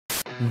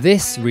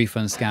This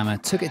refund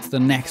scammer took it to the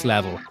next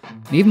level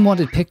and even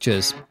wanted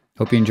pictures.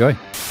 Hope you enjoy.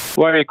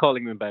 Why are you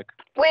calling me back?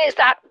 Where's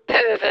that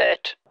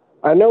pervert?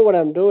 I know what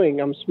I'm doing.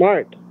 I'm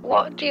smart.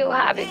 What do you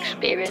have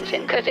experience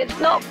in? Because it's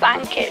not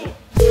banking.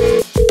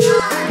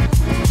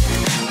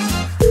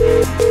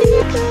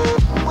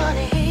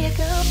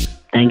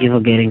 Thank you for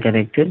getting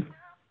connected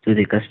to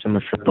the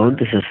customer support.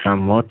 This is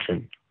Sam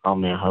Watson. How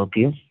may I help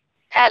you?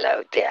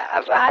 Hello, dear.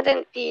 I've had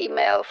an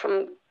email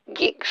from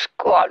Geek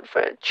Squad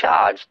for a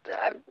charge that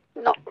I've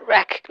not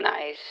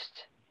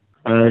recognised.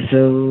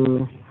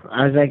 So,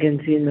 as I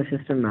can see in the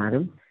system,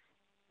 madam,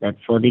 that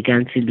for the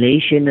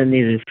cancellation and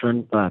the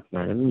refund part,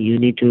 madam, you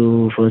need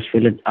to first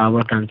fill out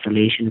our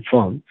cancellation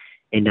form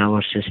in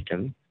our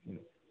system.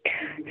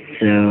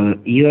 So,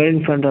 you are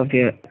in front of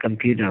your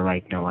computer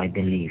right now, I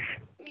believe.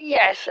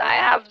 Yes, I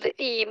have the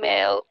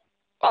email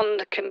on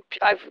the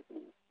computer. I've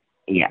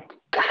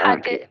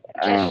had it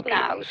just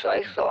now, so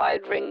I thought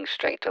I'd ring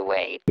straight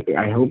away.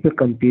 I hope your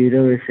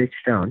computer is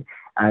switched on.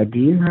 Do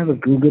you have a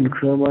Google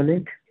Chrome on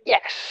it?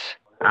 Yes.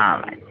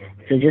 Alright.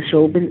 So just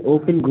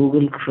open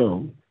Google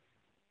Chrome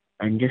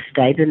and just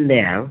type in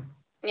there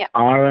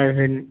R as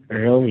in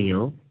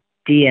Romeo,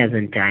 T as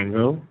in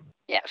Tango,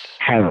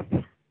 help,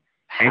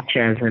 H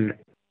as in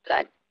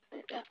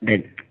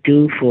the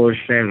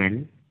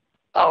 247.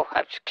 Oh,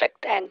 I've just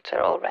clicked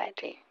enter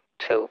already.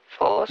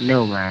 247.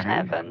 No,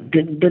 madam.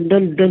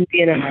 Don't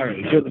be in a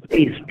hurry.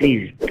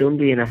 Please, don't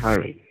be in a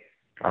hurry.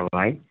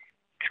 Alright?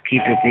 Just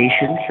keep your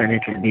patience and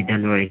it will be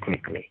done very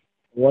quickly.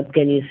 What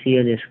can you see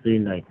on your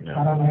screen right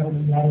now?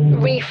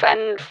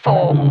 Refund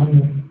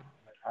form.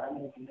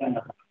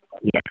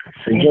 Yeah,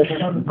 so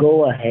just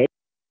go ahead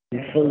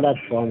and fill that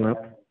form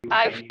up.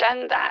 I've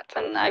done that,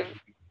 and I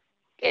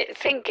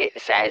think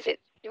it says it.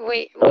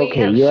 We Okay,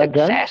 have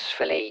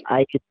successfully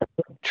done?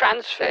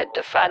 transferred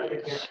the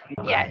funds.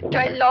 Yeah, do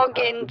I log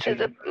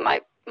into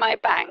my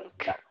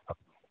bank?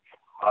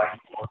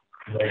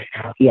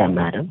 Yeah,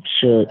 madam.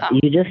 So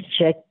you just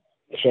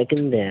check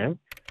in there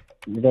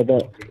whether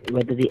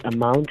the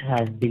amount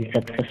has been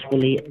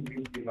successfully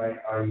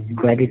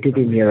credited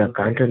in your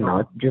account or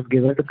not. Just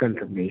give us a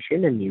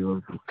confirmation and you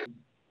will be.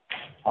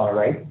 All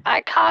right.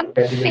 I can't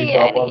see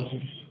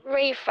any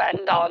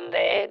refund on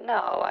there.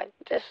 No, I'm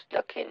just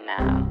looking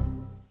now.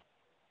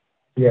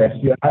 Yes,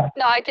 you have.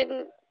 No, I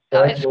didn't.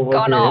 No, it's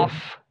gone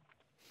off.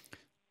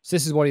 So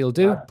this is what he'll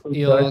do.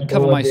 He'll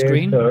cover my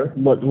screen.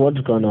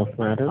 What's gone off,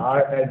 madam?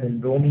 R as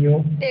in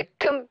Romeo. The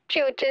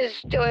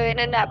computer's doing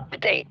an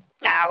update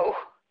now.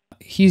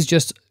 He's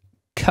just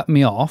cut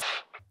me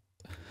off.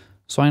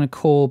 So I'm going to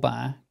call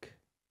back.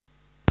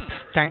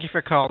 Thank you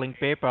for calling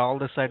PayPal.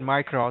 This side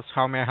Mike Ross.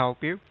 How may I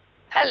help you?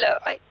 Hello,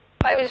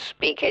 I was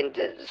speaking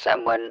to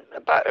someone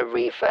about a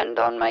refund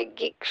on my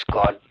Geek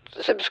Squad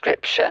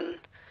subscription.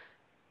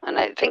 And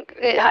I think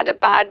it had a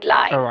bad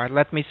line. Alright,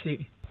 let me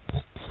see.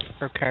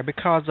 Okay,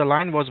 because the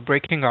line was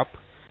breaking up.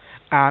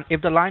 And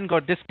if the line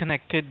got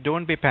disconnected,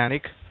 don't be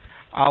panic.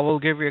 I will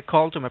give you a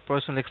call to my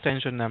personal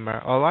extension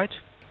number, alright?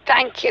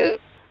 Thank you.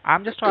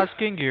 I'm just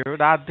asking you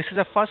that this is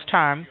the first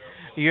time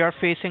you are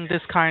facing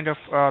this kind of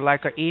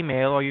like an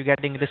email, or you're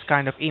getting this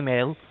kind of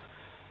email.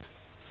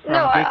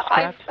 No,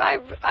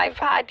 I've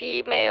had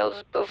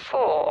emails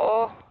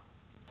before.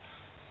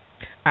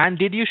 And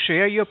did you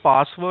share your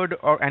password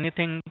or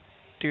anything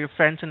to your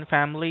friends and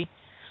family?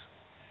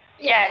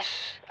 Yes,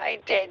 I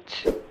did.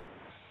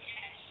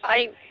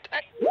 I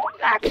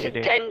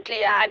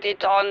accidentally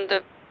added on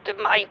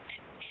my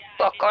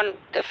book on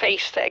the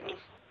face thing.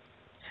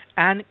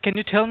 And can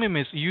you tell me,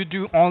 miss, you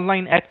do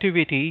online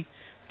activity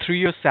through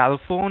your cell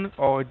phone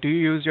or do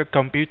you use your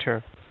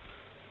computer?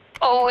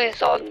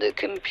 Always on the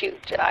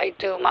computer. I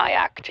do my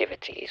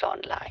activities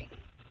online.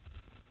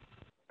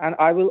 And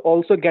I will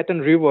also get a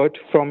revert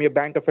from your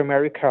Bank of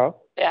America.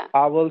 Yeah.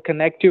 I will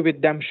connect you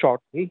with them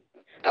shortly.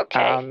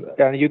 Okay.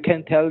 And you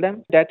can tell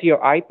them that your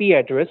IP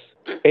address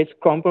is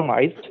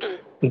compromised.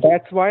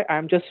 That's why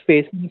I'm just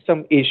facing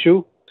some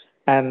issue.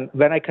 And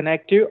when I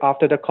connect you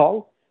after the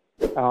call,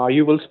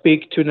 you will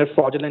speak to the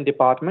fraudulent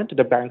department,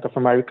 the Bank of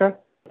America.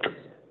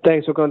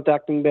 Thanks for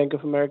contacting Bank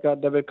of America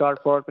Debit Card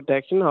Fraud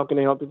Protection. How can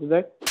I help you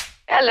today?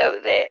 Hello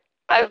there.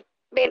 I've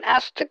been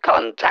asked to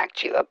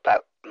contact you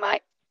about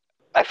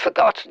I've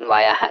forgotten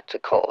why I had to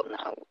call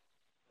now.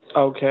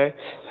 Okay.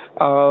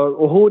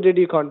 Who did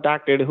you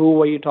contact? Who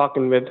were you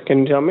talking with? Can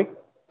you tell me?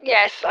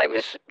 Yes, I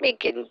was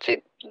speaking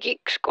to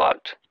Geek Squad.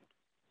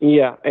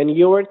 Yeah, and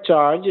you were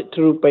charged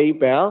through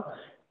PayPal.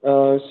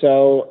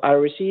 So I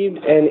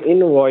received an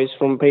invoice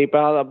from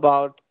PayPal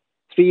about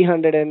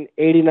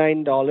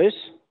 $389.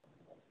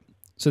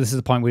 So this is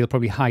the point where he'll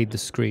probably hide the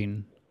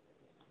screen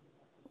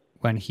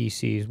when he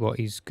sees what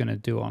he's going to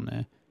do on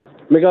there.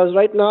 Because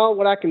right now,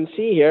 what I can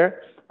see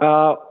here,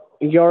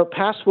 your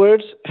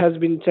passwords has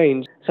been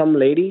changed. Some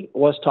lady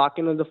was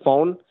talking on the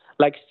phone,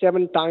 like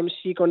 7 times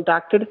she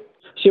contacted.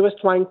 She was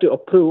trying to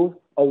approve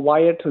a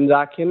wire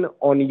transaction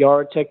on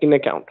your checking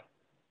account.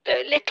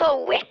 The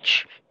little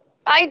witch.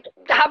 I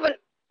haven't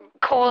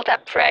called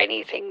up for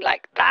anything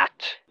like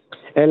that.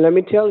 And let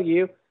me tell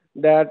you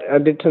that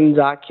the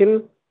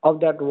transaction of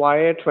that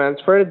wire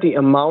transfer, the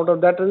amount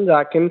of that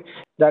transaction,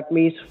 that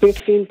means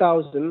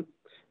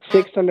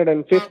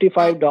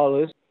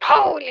 $15,655.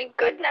 Holy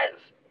goodness.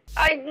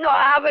 I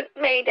haven't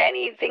made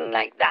anything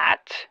like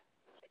that.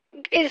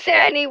 Is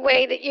there any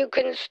way that you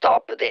can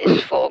stop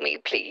this for me,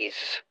 please?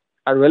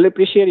 I really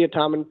appreciate your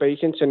time and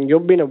patience, and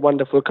you've been a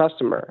wonderful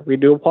customer. We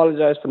do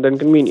apologize for the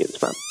inconvenience,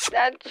 ma'am.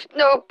 That's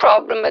no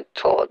problem at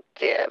all,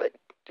 dear, but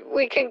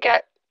we can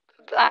get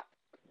that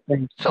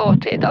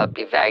sorted. I'll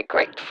be very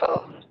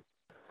grateful.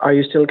 Are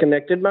you still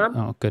connected, ma'am?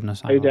 Oh,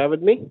 goodness. Are you there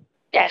with me?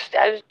 Yes,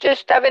 I was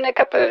just having a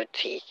cup of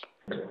tea.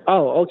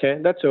 Oh, okay.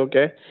 That's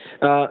okay.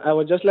 I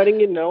was just letting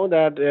you know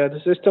that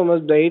the system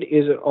update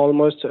is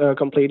almost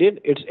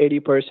completed. It's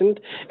 80%.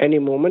 Any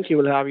moment, you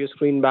will have your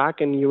screen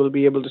back and you will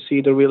be able to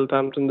see the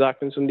real-time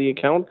transactions in the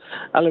account.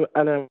 I'll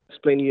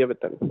explain you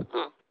everything.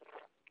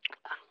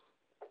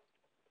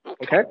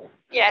 Okay?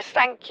 Yes,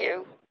 thank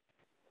you.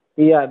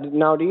 Yeah.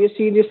 Now, do you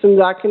see this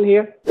transaction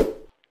here?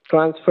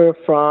 Transfer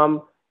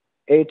from,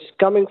 it's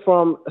coming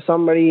from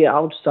somebody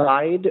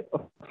outside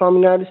from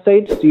United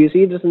States. Do you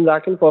see this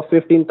transaction for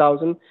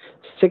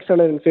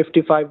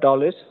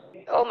 $15,655?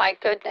 Oh my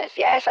goodness,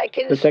 yes, I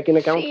can The checking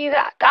account? see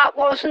that. That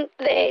wasn't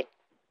there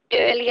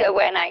earlier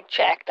when I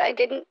checked. I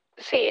didn't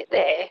see it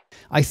there.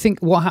 I think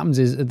what happens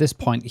is at this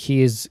point,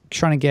 he is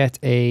trying to get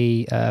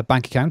a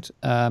bank account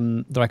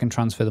that I can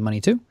transfer the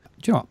money to. Do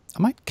you know what?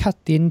 I might cut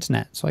the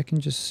internet so I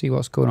can just see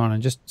what's going on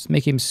and just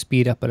make him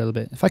speed up a little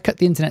bit. If I cut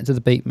the internet to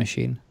the bait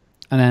machine,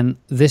 and then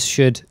this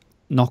should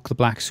knock the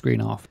black screen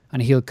off,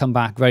 and he'll come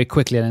back very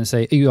quickly and then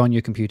say, are you on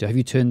your computer? Have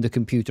you turned the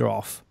computer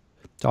off?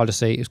 So I'll just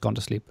say it's gone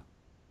to sleep.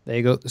 There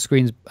you go. The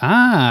screen's...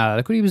 Ah,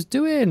 look what he was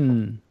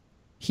doing.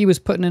 He was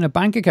putting in a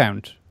bank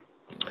account.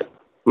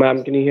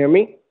 Ma'am, can you hear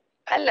me?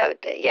 Hello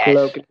there, yes.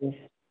 Hello.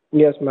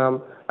 Yes, ma'am.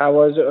 I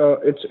was.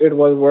 It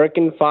was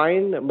working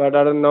fine, but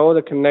I don't know.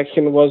 The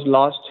connection was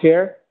lost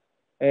here.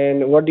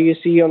 And what do you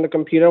see on the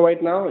computer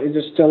right now? Is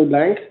it still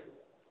blank?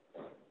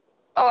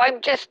 Oh,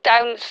 I'm just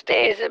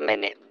downstairs a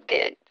minute,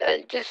 dear.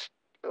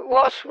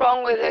 What's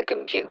wrong with the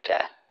computer?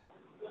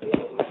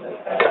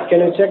 Can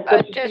you check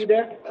the just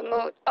there?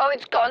 Oh,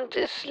 it's gone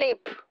to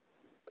sleep.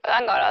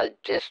 Hang on, I'll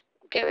just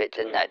give it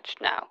a nudge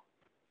now.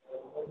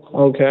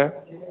 Okay.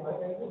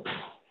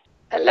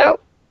 Hello?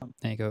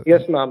 There you go.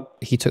 Yes, ma'am.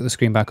 He took the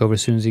screen back over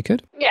as soon as he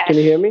could. Yes. Can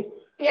you hear me?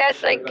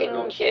 Yes, I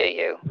can hear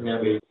you.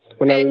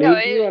 When I No,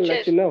 leave you, I'll it's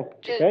let you know.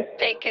 Just Okay?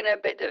 taking a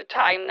bit of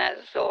time,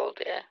 that's all,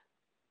 dear.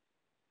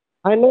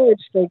 I know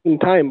it's taking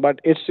time,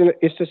 but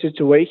it's a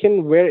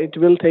situation where it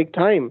will take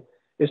time.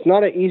 It's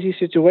not an easy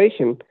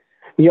situation.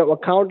 Your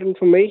account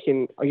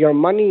information, your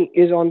money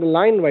is on the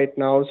line right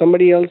now.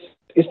 Somebody else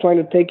is trying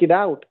to take it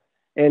out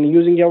and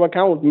using your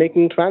account,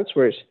 making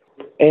transfers,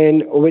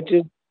 and which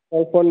is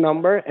cell phone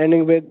number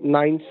ending with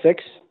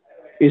 96.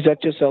 Is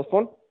that your cell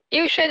phone?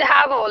 You should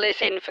have all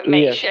this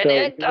information.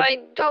 Yes, so I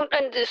don't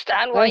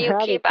understand why you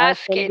keep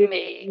asking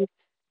me.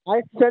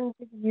 I sent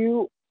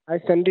you a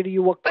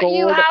But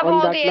you code have on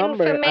all that the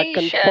number. I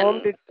information.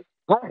 confirmed it.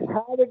 I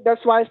have it.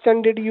 That's why I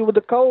sent it to you with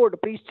the code.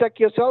 Please check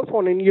your cell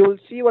phone and you'll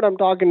see what I'm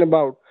talking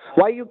about.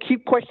 Why you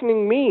keep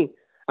questioning me?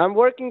 I'm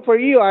working for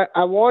you.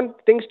 I want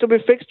things to be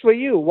fixed for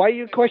you. Why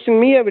you question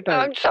me every time?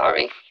 I'm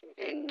sorry.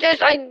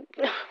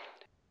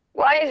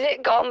 Why is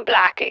it gone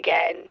black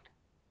again?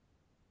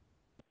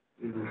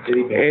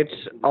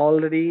 It's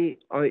already,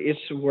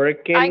 it's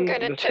working. I'm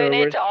going to turn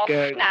it off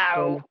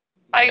now.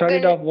 Turn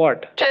it off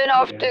what? Turn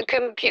off the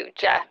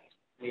computer.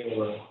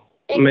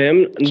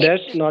 Ma'am,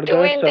 that's not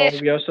going to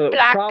solve your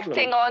black problem.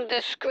 thing on the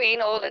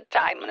screen all the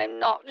time, and I'm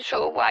not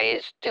sure why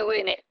it's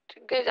doing it.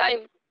 Because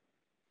I've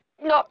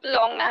not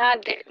long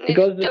had it, and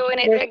it's doing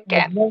it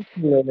again.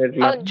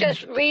 I'll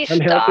just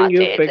restart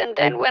it, and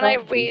then when I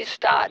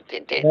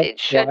restarted it, it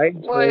should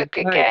work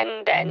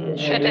again then,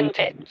 shouldn't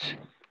it?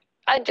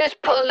 I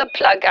just pull the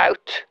plug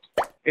out.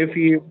 If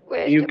you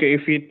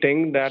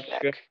think that's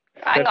good.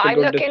 Hang on, I'm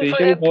looking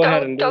for the...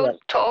 Don't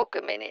talk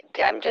a minute.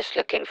 I'm just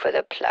looking for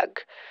the plug.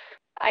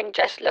 I'm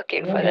just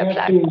looking for the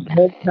plug.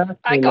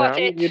 I got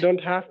it. You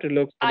don't have to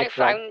look for the plug. I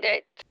found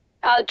it.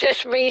 I'll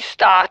just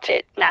restart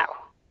it now.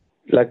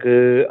 Like,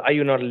 are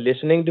you not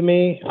listening to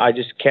me? I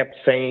just kept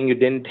saying you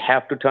didn't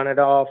have to turn it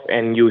off,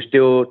 and you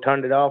still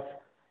turned it off.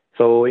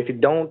 So if you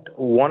don't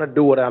want to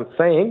do what I'm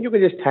saying, you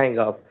can just hang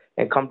up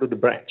and come to the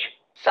branch.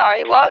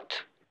 Sorry, what?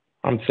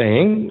 I'm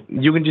saying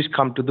you can just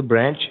come to the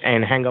branch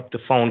and hang up the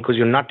phone because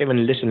you're not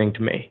even listening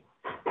to me.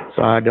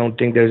 So I don't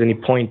think there's any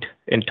point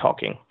in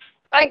talking.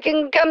 I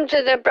can come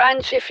to the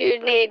branch if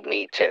you need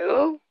me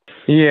to.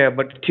 Yeah,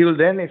 but till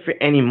then, if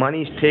any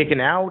money is taken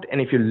out and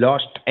if you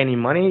lost any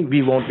money,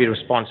 we won't be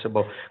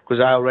responsible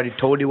because I already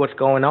told you what's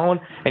going on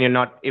and you're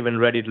not even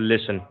ready to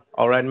listen.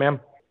 All right,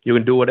 ma'am? You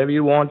can do whatever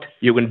you want.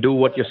 You can do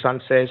what your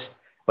son says.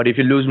 But if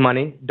you lose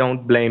money,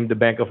 don't blame the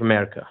Bank of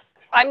America.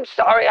 I'm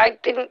sorry. I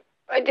didn't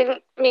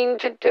mean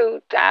to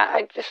do that.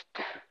 I just...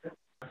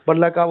 But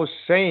like I was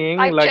saying,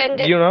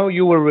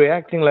 you were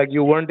reacting like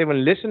you weren't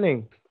even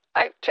listening.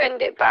 I've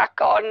turned it back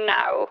on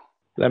now.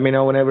 Let me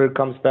know whenever it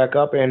comes back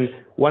up. And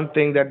one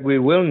thing that we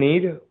will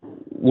need,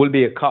 will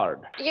be a card.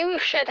 You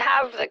should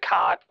have the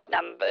card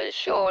numbers.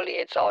 Surely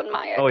it's on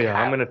my account. Oh yeah,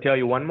 I'm going to tell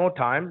you one more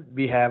time.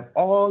 We have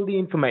all the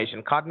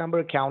information, card number,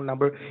 account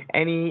number,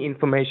 any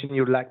information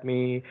you'd like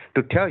me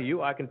to tell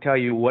you, I can tell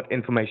you what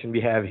information we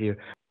have here.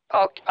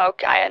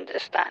 Okay, I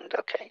understand.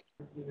 Okay.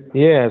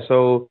 Yeah,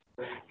 so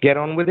get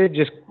on with it.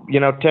 Just,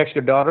 text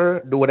your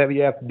daughter, do whatever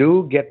you have to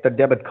do, get the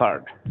debit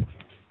card.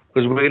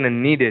 Because we're going to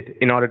need it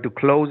in order to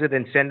close it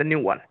and send a new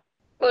one.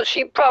 Well,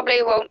 she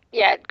probably won't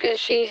yet because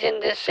she's in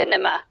the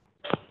cinema.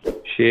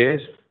 She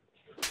is?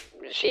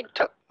 She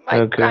took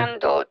my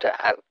granddaughter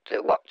out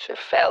to watch a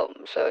film,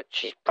 so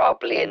she's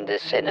probably in the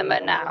cinema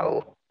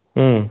now.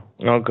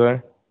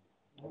 Okay.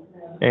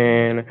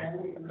 And,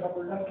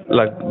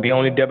 the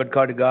only debit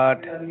card you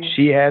got,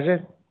 she has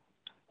it?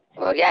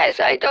 Well, yes,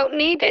 I don't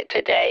need it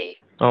today.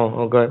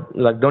 Oh, okay.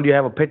 Don't you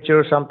have a picture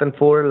or something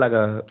for it, like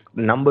a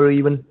number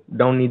even?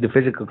 Don't need the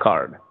physical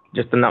card,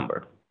 just the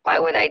number. Why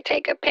would I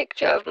take a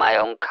picture of my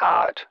own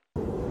card?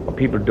 Well,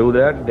 people do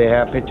that. They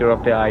have a picture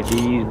of their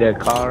IDs, their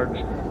cards,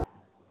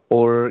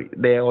 or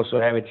they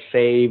also have it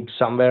saved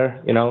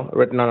somewhere,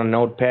 written on a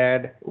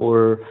notepad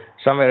or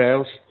somewhere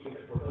else.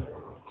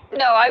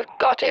 No, I've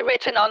got it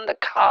written on the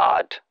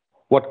card.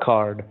 What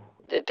card?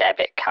 The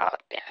debit card,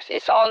 yes.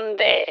 It's on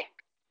there.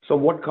 So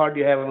what card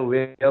do you have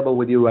available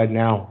with you right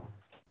now?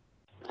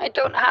 I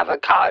don't have a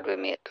card with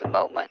me at the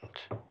moment.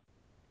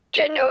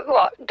 Do you know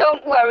what?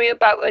 Don't worry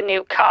about a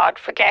new card.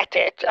 Forget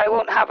it. I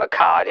won't have a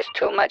card. It's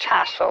too much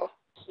hassle.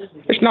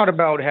 It's not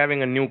about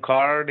having a new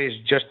card. It's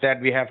just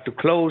that we have to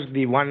close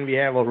the one we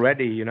have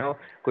already,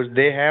 because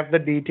they have the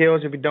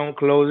details. If we don't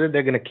close it,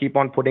 they're going to keep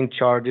on putting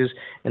charges,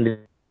 and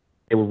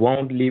they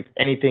won't leave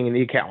anything in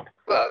the account.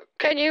 Well,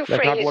 can you freeze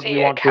the That's account? not what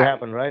we want to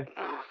happen, right?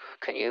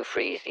 Can you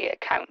freeze the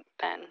account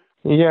then?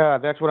 Yeah,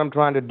 that's what I'm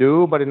trying to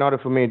do, but in order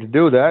for me to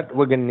do that,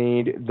 we're going to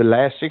need the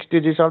last 6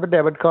 digits of the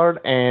debit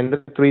card and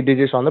the 3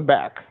 digits on the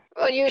back.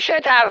 Well, you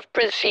should have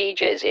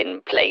procedures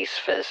in place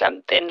for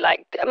something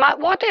like that.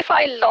 What if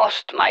I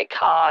lost my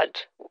card?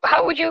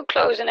 How would you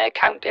close an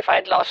account if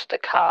I'd lost the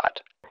card?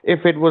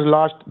 If it was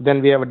lost,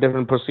 then we have a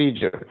different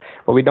procedure.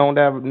 But we don't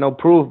have no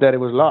proof that it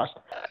was lost.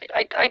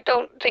 I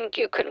don't think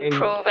you can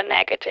prove a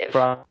negative.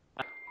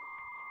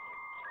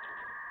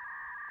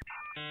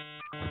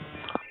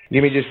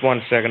 Give me just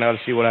 1 second. I'll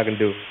see what I can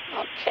do.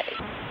 Okay.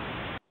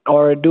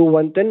 Or do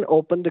one thing,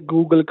 open the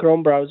Google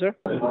Chrome browser.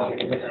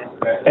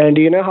 And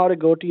do you know how to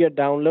go to your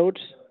downloads?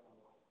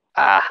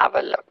 Have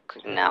a look.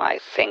 Now I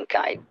think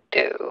I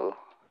do.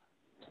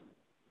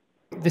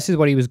 This is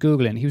what he was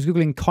Googling. He was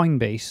Googling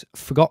Coinbase,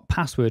 forgot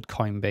password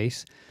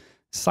Coinbase,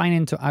 sign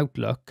into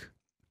Outlook,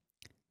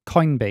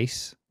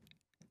 Coinbase,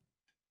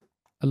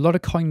 a lot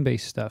of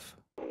Coinbase stuff.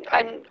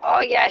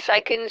 Oh, yes, I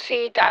can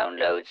see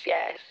downloads,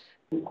 yes.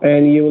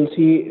 And you will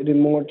see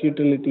remote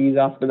utilities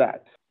after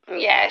that.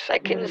 Yes, I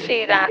can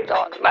see that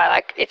on. Well,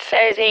 it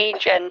says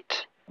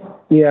agent.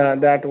 Yeah,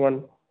 that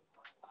one.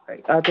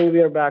 I think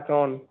we are back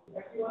on.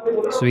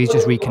 So he's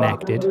just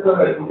reconnected.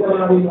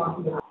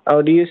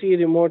 Oh, do you see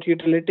remote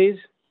utilities?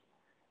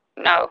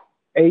 No.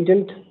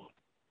 Agent?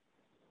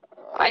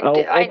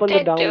 I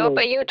did do,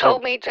 but you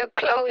told me to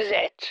close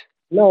it.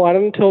 No, I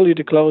didn't tell you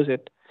to close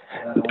it.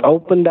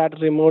 Open that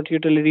remote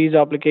utilities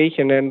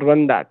application and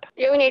run that.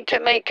 You need to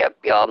make up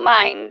your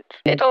mind.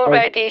 It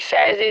already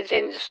says it's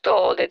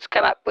installed. It's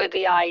come up with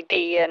the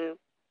ID and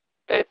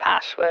the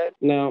password.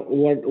 Now,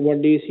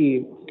 what do you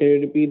see? Can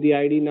you repeat the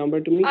ID number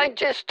to me? I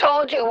just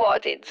told you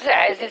what it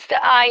says. It's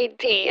the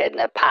ID and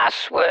the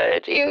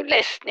password. Are you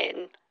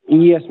listening?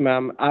 Yes,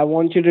 ma'am. I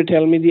want you to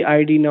tell me the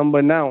ID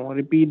number now.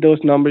 Repeat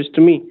those numbers to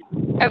me.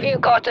 Have you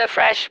got a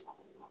fresh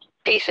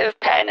piece of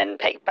pen and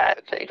paper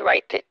to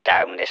write it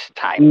down this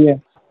time? Yeah.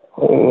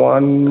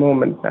 1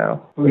 moment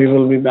now. We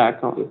will be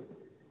back on.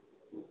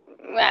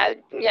 Well,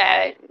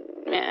 yeah.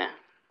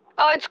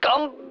 Oh, it's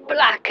gone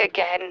black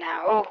again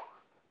now.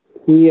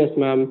 Yes,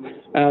 ma'am.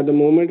 The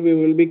moment we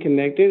will be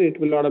connected, it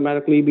will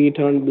automatically be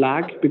turned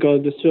black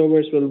because the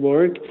servers will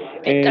work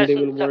and they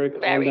will work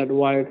on that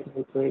wire.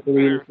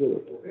 Okay.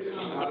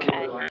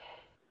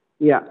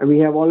 Yeah, we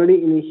have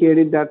already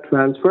initiated that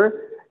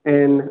transfer,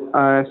 and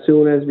as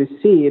soon as we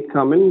see it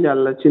coming, I'll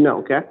let you know,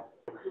 okay?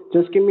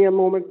 Just give me a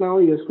moment now.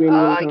 Your screen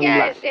will turn black. Oh,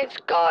 yes, it's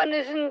gone,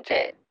 isn't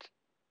it?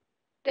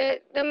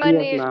 The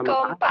money is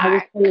gone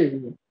back.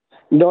 You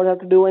don't have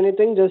to do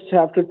anything. Just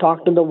have to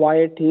talk to the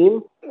wire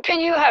team. Can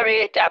you hurry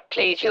it up,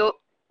 please? You're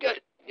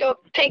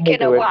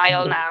taking a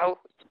while now.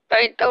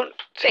 I don't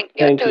think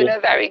you're doing a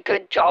very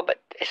good job at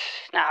this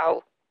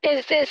now.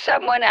 Is there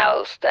someone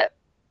else that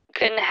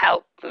can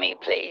help me,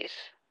 please?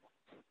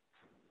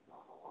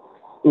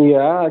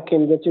 Yeah, I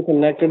can get you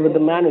connected with the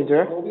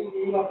manager.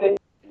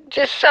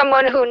 Just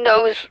someone who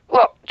knows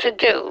what to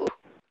do.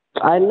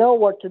 I know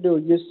what to do.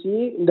 You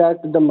see that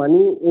the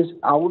money is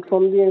out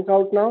from the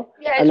account now?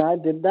 Yes. And I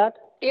did that,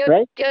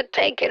 right? You're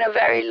taking a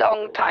very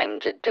long time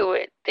to do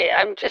it.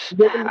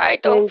 I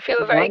don't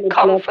feel very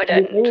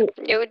confident.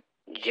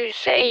 You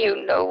say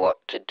you know what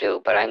to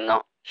do, but I'm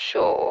not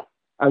sure.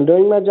 I'm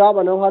doing my job.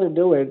 I know how to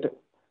do it,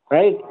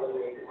 right?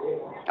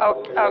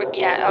 Oh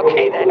yeah,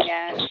 okay then,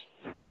 yes.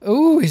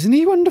 Oh, isn't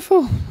he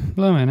wonderful?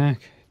 Blow my neck.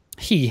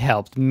 He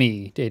helped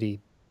me, did he?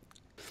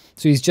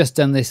 So he's just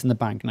done this in the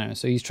bank now.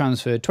 So he's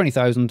transferred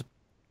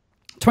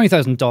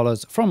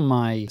 $20,000 from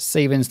my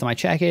savings to my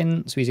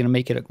check-in. So he's going to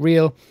make it look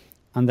real.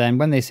 And then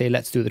when they say,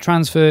 let's do the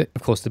transfer,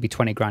 of course, there'll be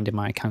 20 grand in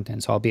my account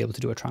then. So I'll be able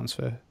to do a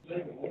transfer.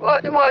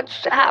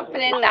 What's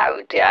happening now,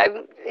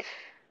 dear?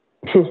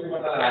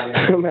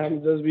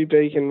 Ma'am, just be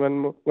patient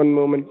one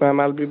moment, ma'am.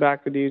 I'll be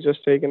back with you.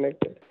 Just stay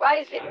connected. Why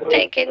is it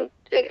taking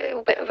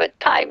a bit of a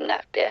time now,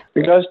 dear?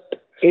 Because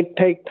it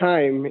take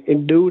time.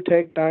 It do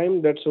take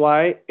time. That's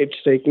why it's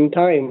taking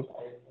time.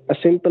 A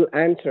simple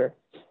answer.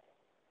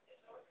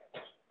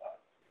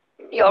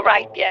 You're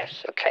right,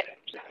 yes, okay.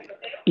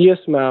 Yes,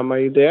 ma'am. Are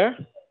you there?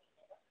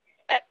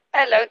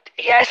 Hello,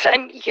 yes,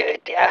 I'm here,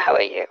 dear. How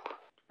are you?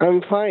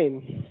 I'm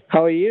fine.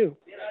 How are you?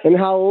 And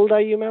how old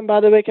are you, ma'am? By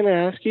the way, can I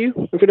ask you,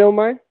 if you don't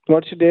mind?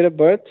 What's your date of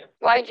birth?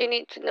 Why do you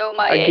need to know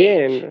my age?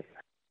 Again,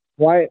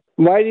 why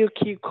do you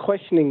keep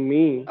questioning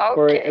me? Okay.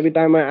 For every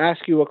time I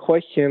ask you a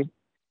question,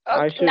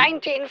 I should...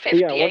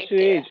 1958, Yeah, what's your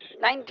dear. age?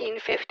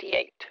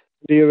 1958.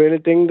 Do you really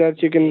think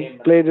that you can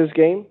play this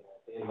game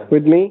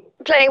with me?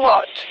 Play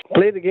what?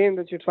 Play the game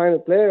that you're trying to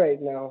play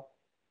right now.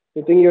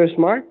 You think you're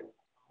smart?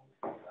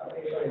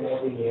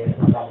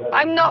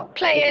 I'm not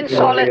playing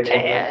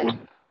solitaire.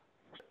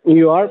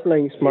 You are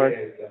playing smart.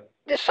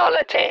 The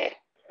solitaire.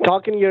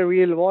 Talk in your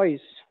real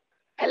voice.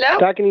 Hello?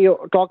 Talk in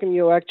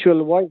your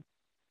actual voice.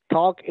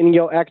 Talk in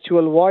your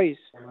actual voice.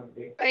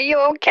 Are you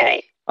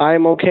okay?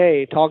 I'm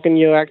okay. Talk in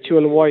your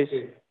actual voice.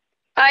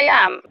 I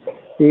am.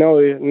 No,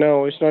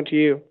 it's not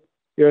you.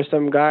 You're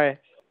some guy.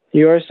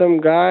 You're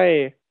some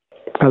guy.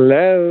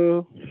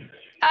 Hello?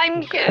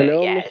 I'm here,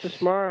 Hello, yes. Mr.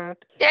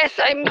 Smart. Yes,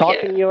 I'm Talk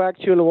here. in your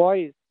actual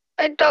voice.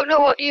 I don't know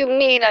what you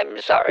mean, I'm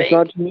sorry. It's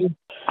not me.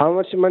 How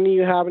much money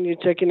you have in your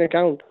checking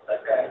account?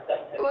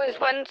 It was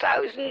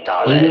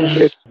 $1,000.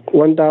 It's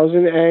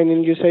 1,000, and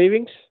in your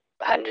savings?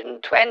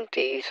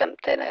 120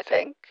 something, I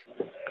think.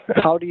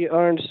 How do you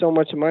earn so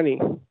much money?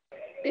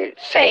 You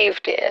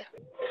saved it.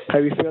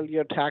 Have you filled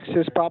your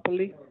taxes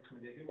properly?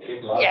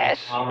 Yes.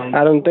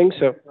 I don't think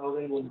so.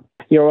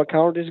 Your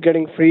account is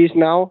getting freeze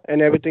now,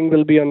 and everything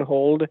will be on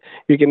hold.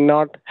 You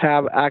cannot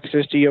have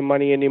access to your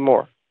money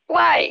anymore.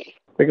 Why?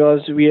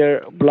 Because we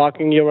are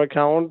blocking your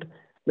account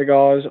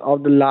because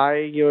of the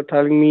lie you're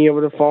telling me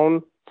over the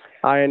phone.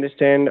 I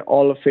understand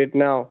all of it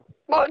now.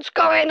 What's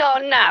going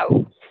on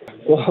now?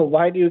 Well,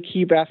 why do you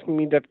keep asking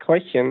me that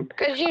question?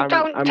 Because you I'm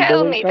don't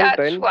tell me, that's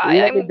something. why.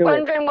 Let me I'm do it.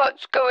 wondering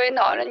what's going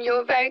on, and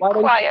you're very Why don't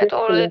you quiet just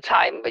all do the it?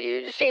 time, but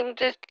you seem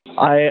to...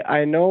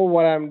 I know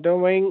what I'm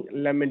doing.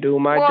 Let me do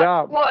my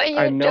job. What are you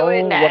I know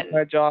doing then? what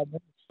my job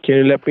is. Can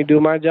you let me do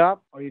my job,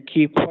 or you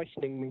keep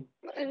questioning me?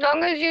 As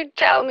long as you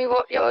tell me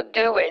what you're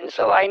doing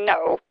so I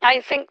know,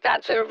 I think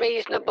that's a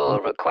reasonable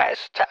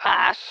request to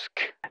ask.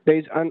 There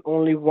is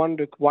only one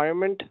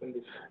requirement,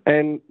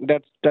 and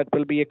that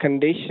will be a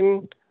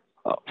condition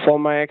for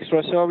my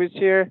extra service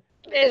here.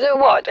 Is it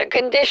what? A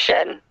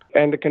condition?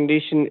 And the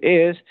condition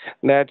is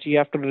that you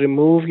have to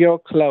remove your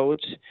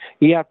clothes.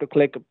 You have to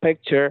click a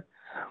picture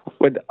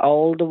with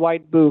all the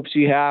white boobs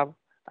you have.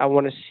 I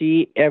want to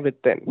see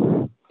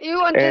everything. You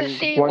want to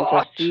see once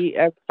what?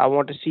 I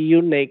want to see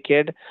you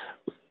naked,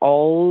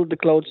 all the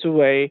clothes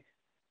away,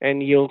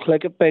 and you'll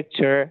click a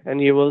picture and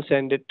you will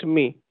send it to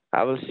me.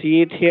 I will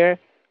see it here.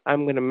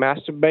 I'm going to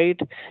masturbate,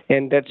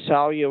 and that's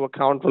how your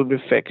account will be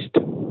fixed.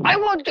 I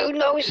will do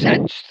no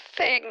such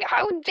thing.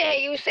 How dare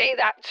you say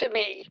that to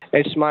me?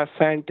 It's my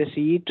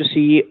fantasy to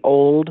see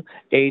old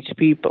age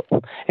people,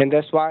 and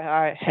that's why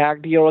I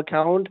hacked your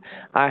account.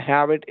 I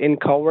have it in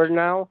cover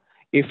now.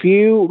 If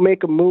you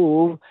make a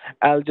move,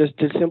 I'll just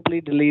simply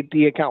delete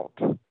the account.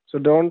 So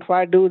don't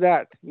try to do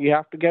that. You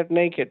have to get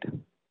naked.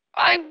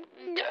 I'm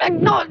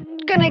not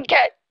gonna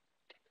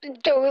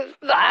do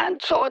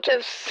that sort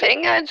of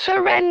thing. It's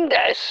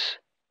horrendous.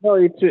 No,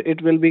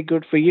 it will be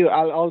good for you.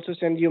 I'll also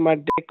send you my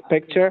dick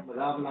picture.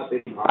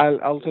 I'll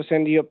also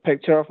send you a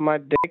picture of my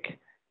dick,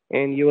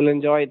 and you will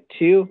enjoy it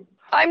too.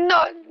 I'm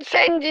not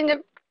taking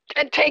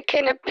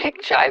a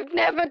picture. I've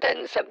never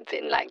done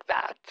something like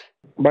that.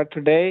 But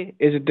today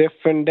is a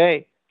different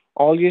day.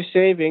 All your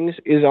savings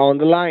is on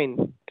the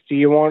line. Do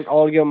you want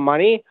all your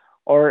money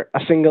or a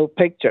single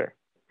picture?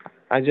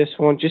 I just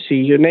want to see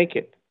you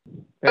naked.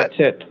 That's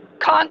it.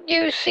 Can't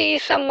you see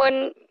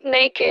someone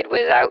naked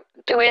without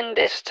doing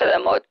this to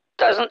them, or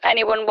doesn't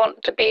anyone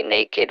want to be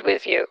naked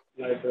with you?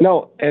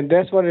 No, and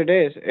that's what it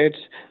is.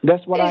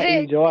 That's what I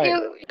enjoy.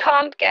 You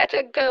can't get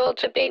a girl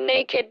to be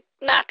naked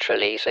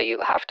naturally, so you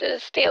have to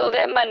steal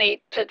their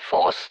money to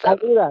force them. I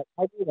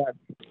do that.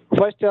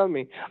 First tell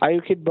me, are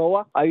you Kid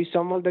Boa? Are you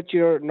someone that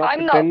you're not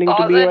pretending I'm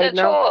not to be bothered right at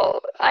now?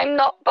 all. I'm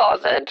not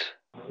bothered.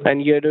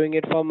 And you're doing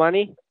it for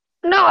money?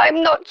 No,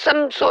 I'm not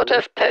some sort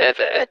of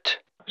pervert.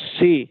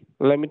 See,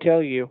 let me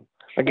tell you.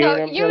 Again,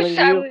 No, I'm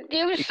telling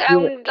you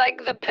sound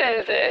like the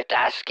pervert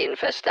asking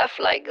for stuff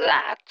like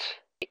that.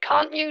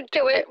 Can't you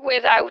do it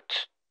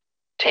without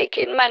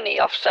taking money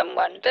off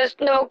someone. Does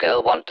no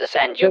girl want to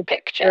send you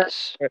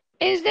pictures?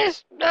 Is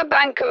this the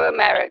Bank of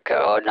America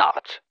or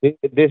not?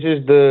 This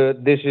is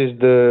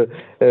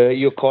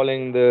you're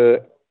calling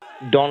the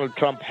Donald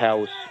Trump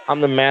house.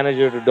 I'm the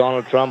manager to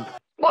Donald Trump.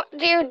 What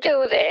do you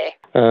do there?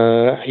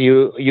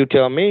 You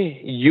tell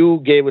me.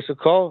 You gave us a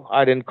call.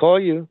 I didn't call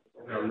you.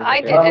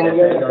 I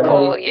didn't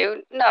call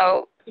you.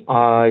 No.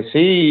 I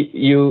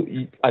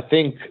see. I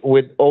think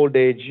with old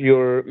age,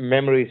 your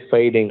memory is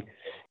fading.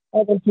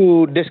 Why don't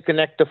you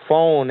disconnect the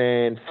phone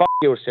and fuck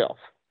yourself?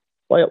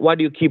 Why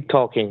do you keep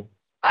talking?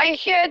 I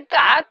heard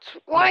that.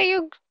 What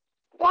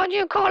are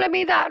you calling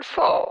me that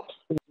for?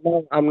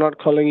 No, I'm not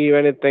calling you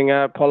anything.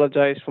 I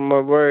apologize for my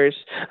words.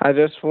 I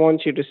just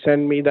want you to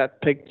send me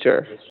that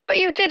picture. But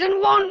you didn't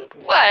want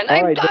one.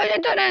 Right. I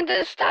don't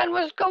understand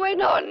what's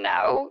going on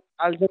now.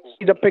 I'll just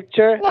see the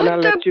picture and I'll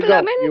let you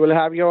go. You will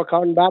have your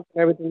account back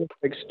and everything is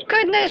fixed.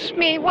 Goodness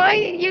me, why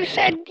you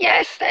said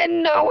yes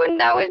then no and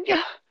now it...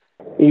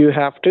 You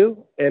have to,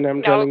 and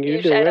I'm telling you you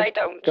to do said it. I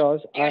don't.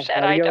 Because You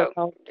said I don't.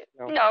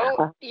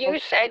 No, you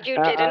said you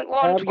didn't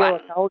want your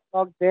one. account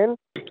logged in.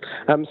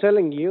 I'm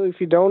telling you,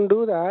 if you don't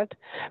do that,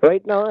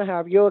 right now I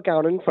have your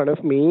account in front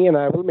of me and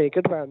I will make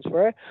a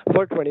transfer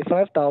for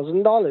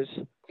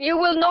 $25,000. You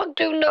will not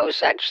do no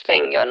such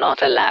thing. You're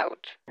not allowed.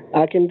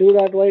 I can do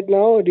that right now,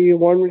 or do you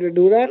want me to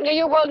do that?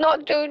 You will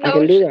not do no... I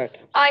can do that.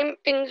 I'm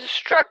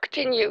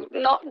instructing you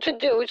not to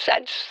do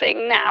such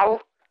thing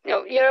now.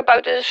 You're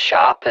about as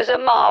sharp as a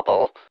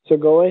marble. So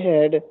go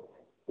ahead,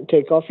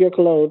 take off your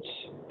clothes,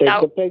 take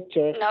the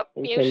picture. No,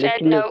 you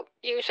said no.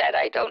 You said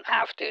I don't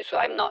have to, so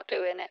I'm not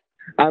doing it.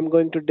 I'm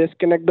going to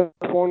disconnect the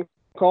phone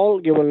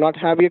call. You will not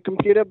have your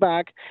computer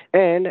back,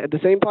 and at the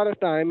same point of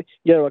time,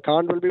 your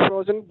account will be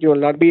frozen. You will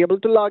not be able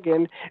to log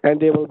in, and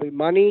there will be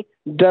money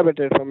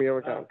debited from your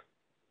account.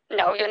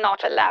 No, you're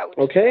not allowed.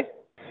 Okay?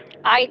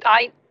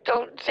 I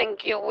don't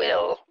think you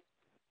will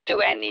do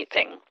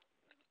anything.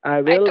 I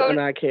will,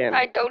 and I can.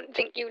 I don't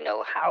think you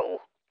know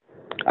how.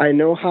 I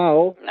know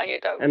how. No, you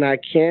don't. And I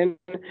can.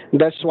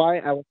 That's why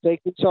I was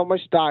taking so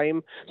much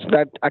time so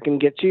that I can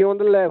get you on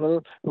the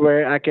level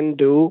where I can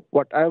do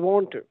what I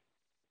want to.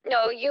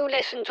 No, you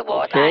listen to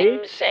what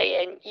I'm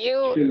saying.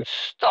 You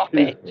stop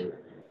it.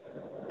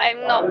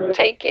 I'm not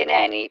taking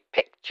any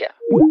picture.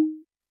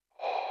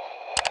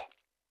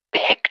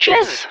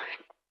 Pictures?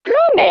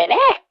 Blooming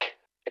heck!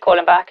 You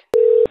calling back?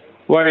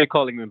 Why are you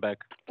calling me back?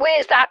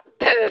 Where's that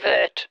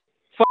pervert?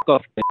 Fuck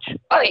off, bitch.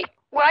 Oi,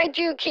 why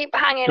do you keep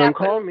hanging Don't up?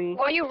 Call me.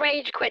 What are you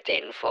rage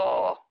quitting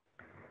for?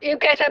 You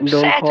get upset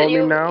Don't call and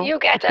me now. you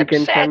get If you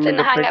can upset send me and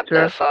the hang up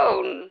picture. the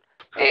phone.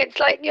 It's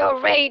like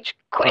you're rage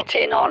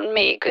quitting on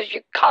me because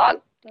you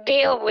can't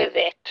deal with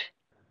it.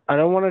 I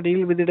don't want to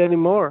deal with it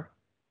anymore.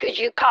 Because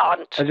you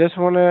can't. I just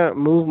want to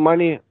move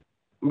money.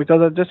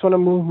 Because I just want to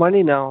move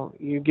money now.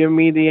 You give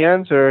me the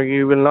answer.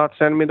 You will not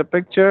send me the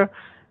picture,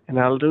 and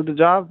I'll do the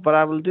job, but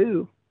I will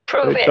do.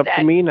 Prove it's it up then.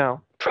 to me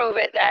now. Prove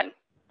it then.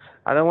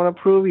 I don't want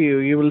to prove you.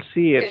 You will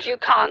see it. Because you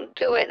can't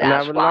do it, And I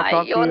that's will why. not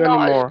talk to You're you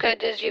not anymore. as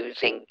good as you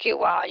think you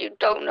are. You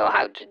don't know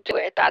how to do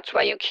it. That's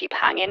why you keep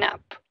hanging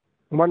up.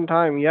 One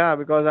time, yeah,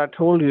 because I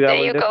told you I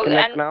will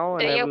disconnect now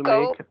and there I you will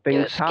go. make things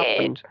You're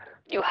scared. happen.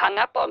 You hung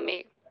up on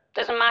me.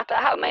 Doesn't matter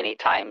how many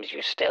times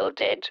you still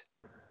did.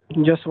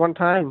 Just one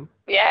time.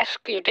 Yes,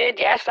 you did.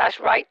 Yes, that's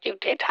right. You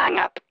did hang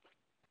up.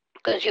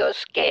 Because you're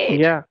scared.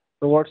 Yeah.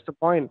 So what's the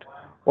point?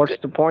 What's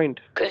the point?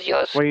 Because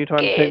you're scared. Where are you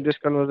trying to take this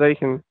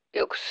conversation?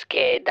 You're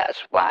scared,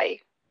 that's why.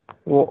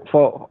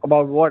 For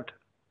about what?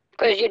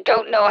 Because you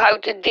don't know how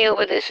to deal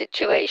with the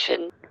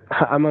situation.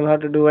 I'm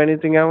allowed to do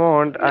anything I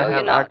want. No, I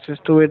have access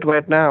to it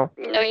right now.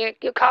 No, you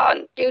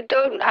can't. You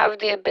don't have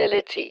the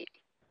ability.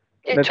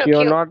 It took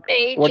you're you not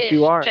ages what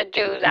you are. to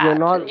do that. You're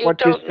not you what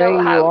don't you're saying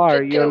know how you are.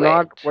 to You're do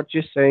not it. what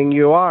you're saying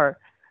you are.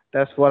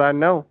 That's what I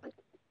know.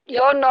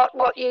 You're not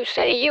what you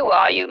say you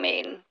are, you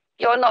mean?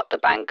 You're not the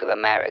Bank of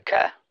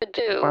America. I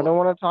don't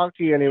want to talk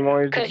to you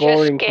anymore. It's 'Cause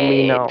boring you're for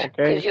me now, scared.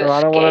 okay? 'Cause you're So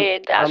I don't want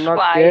scared, to. I'm that's not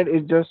why. scared.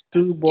 It's just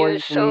too boring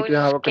You're for me to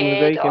have a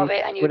scared conversation of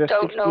it and you with a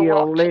don't know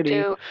 60-year-old what to lady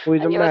do. who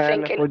is a And you're man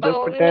thinking, who's just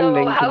oh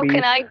pretending no, how to be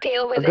can I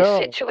deal with a this girl.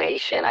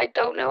 situation? I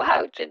don't know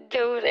how to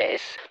do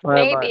this. Bye-bye.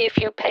 Maybe if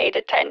you paid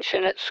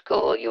attention at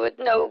school, you would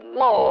know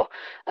more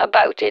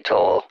about it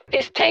all.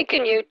 It's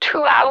taken you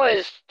 2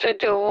 hours to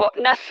do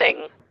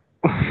nothing.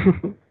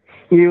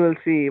 You will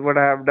see what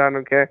I have done,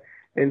 okay?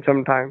 In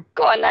some time.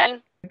 Go on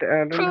then.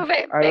 Prove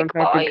it, I don't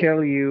big have boy. to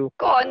tell you.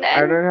 Go on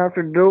then. I don't have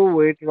to do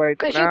it right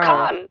now.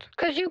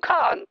 Because you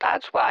can't.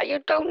 That's why. You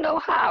don't know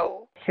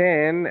how.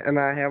 Can, and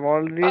I have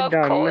already Of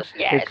done. course,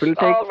 yes. It will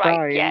take All right,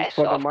 time yes,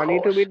 for the of money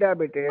course. to be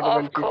debited. Of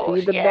Once you course,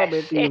 see the yes.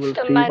 debit, you It's will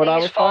the see what I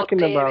money's was fault talking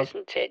there, about.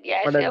 isn't it?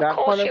 Yes, But at of that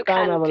course point of you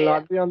time, can, I will dear.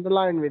 not be on the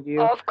line with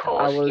you. Of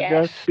course, I will yes.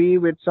 just be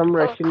with some Of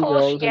Russian course,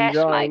 girls yes,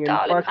 my enjoying in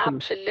darling, person.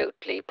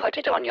 absolutely. Put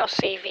it on your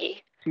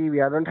CV.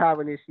 CV. I don't have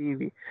any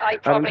CV. I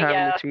don't probably, have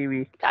any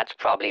CV. That's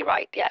probably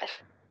right, yes.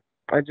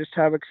 I just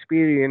have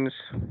experience.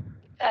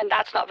 And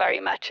that's not very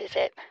much, is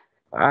it?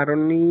 I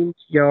don't need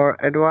your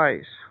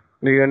advice.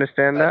 Do you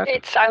understand that?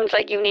 It sounds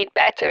like you need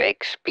better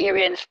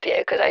experience, dear,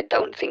 because I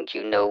don't think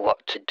you know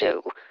what to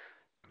do.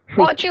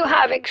 What do you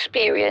have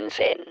experience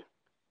in?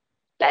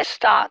 Let's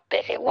start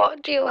there.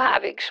 What do you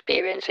have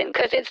experience in?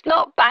 Because it's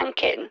not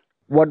banking.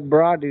 What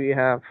bra do you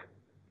have?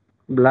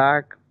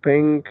 Black,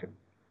 pink,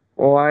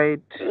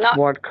 white?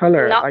 What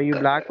color? Are you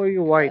black or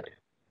you white?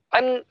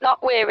 I'm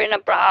not wearing a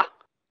bra.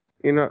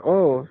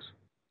 Oh.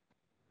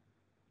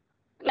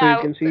 So you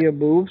can see your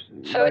boobs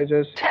by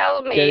just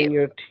getting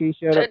your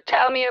t-shirt. So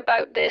tell me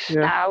about this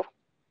now.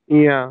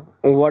 Yeah.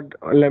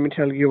 Let me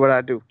tell you what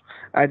I do.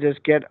 I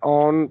just get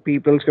on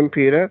people's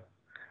computer,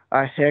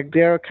 I hack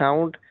their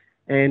account,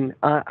 and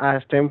I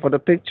ask them for the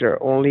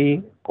picture.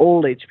 Only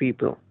old age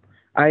people.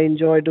 I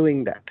enjoy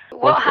doing that.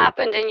 What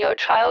happened in your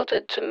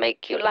childhood to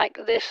make you like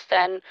this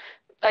then?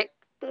 Like,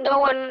 no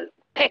one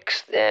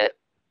picks the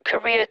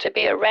career to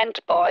be a rent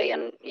boy,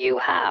 and you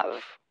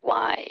have.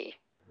 Why?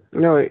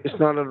 No, it's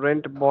not a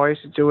rent boy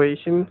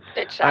situation.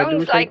 It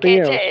sounds like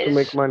it is. To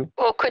make money.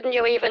 Or couldn't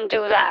you even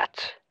do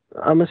that?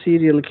 I'm a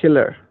serial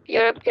killer.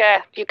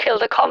 You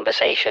killed a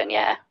conversation,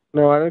 yeah.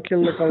 No, I don't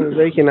kill the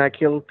conversation. I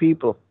kill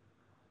people.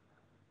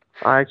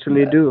 I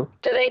actually do.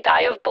 Do they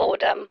die of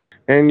boredom?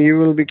 And you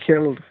will be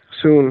killed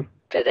soon.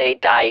 Do they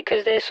die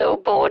because they're so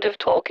bored of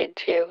talking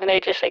to you and they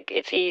just think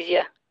it's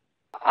easier?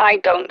 I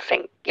don't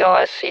think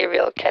you're a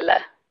serial killer.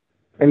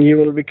 And you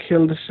will be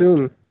killed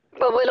soon.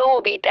 Well, we'll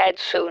all be dead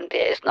soon,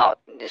 dear.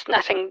 It's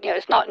nothing,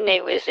 it's not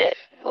new, is it?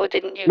 Or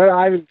didn't you? But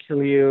I will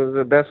kill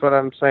you. That's what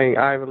I'm saying.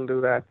 I will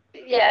do that.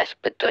 Yes,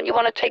 but don't you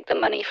want to take the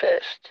money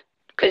first?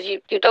 Because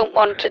you don't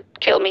want to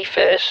kill me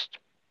first.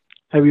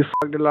 Have you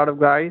fucked a lot of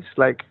guys?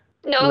 Like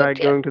dear.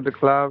 Going to the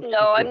club?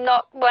 No, I'm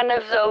not one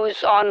of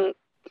those on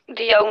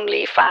the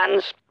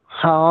OnlyFans.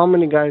 How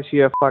many guys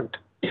you have fucked?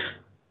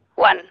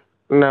 One.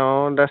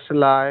 No, that's a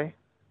lie.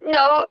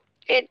 No,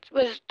 it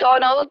was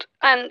Donald,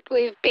 and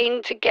we've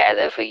been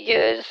together for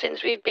years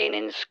since we've been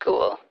in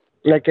school.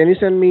 Like, can you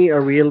send me a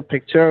real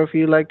picture of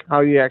you, like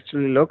how you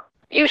actually look?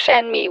 You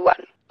send me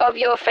one of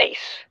your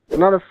face.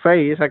 Not a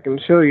face. I can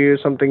show you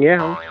something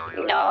else.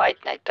 No, I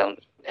don't.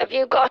 Have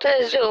you got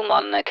a zoom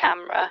on the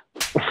camera?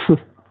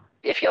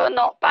 If you're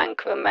not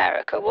Bank of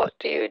America, what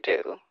do you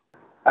do?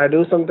 I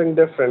do something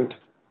different.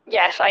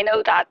 Yes, I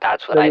know that.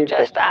 That's what I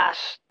just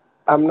asked.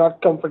 I'm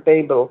not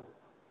comfortable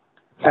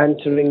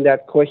answering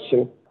that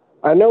question.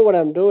 I know what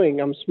I'm doing.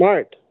 I'm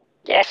smart.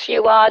 Yes,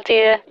 you are,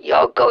 dear.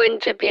 You're going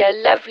to be a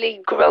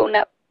lovely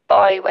grown-up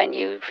boy when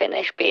you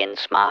finish being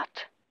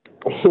smart.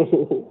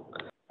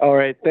 All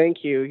right,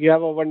 thank you. You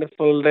have a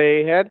wonderful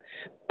day ahead.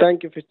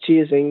 Thank you for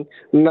choosing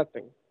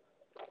nothing.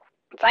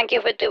 Thank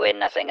you for doing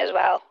nothing as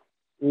well.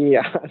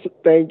 Yeah,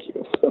 thank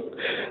you.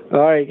 All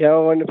right, have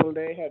a wonderful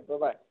day ahead.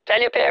 Bye-bye.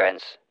 Tell your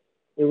parents.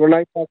 It was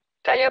nice talking.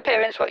 Tell your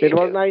parents what you do. It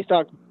was nice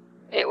talking.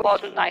 It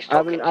wasn't nice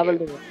talking to you. I will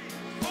do it.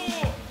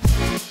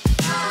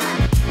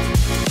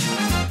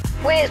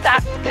 Where's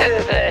that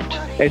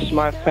pervert? It's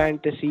my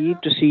fantasy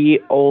to see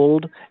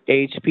old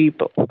age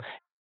people.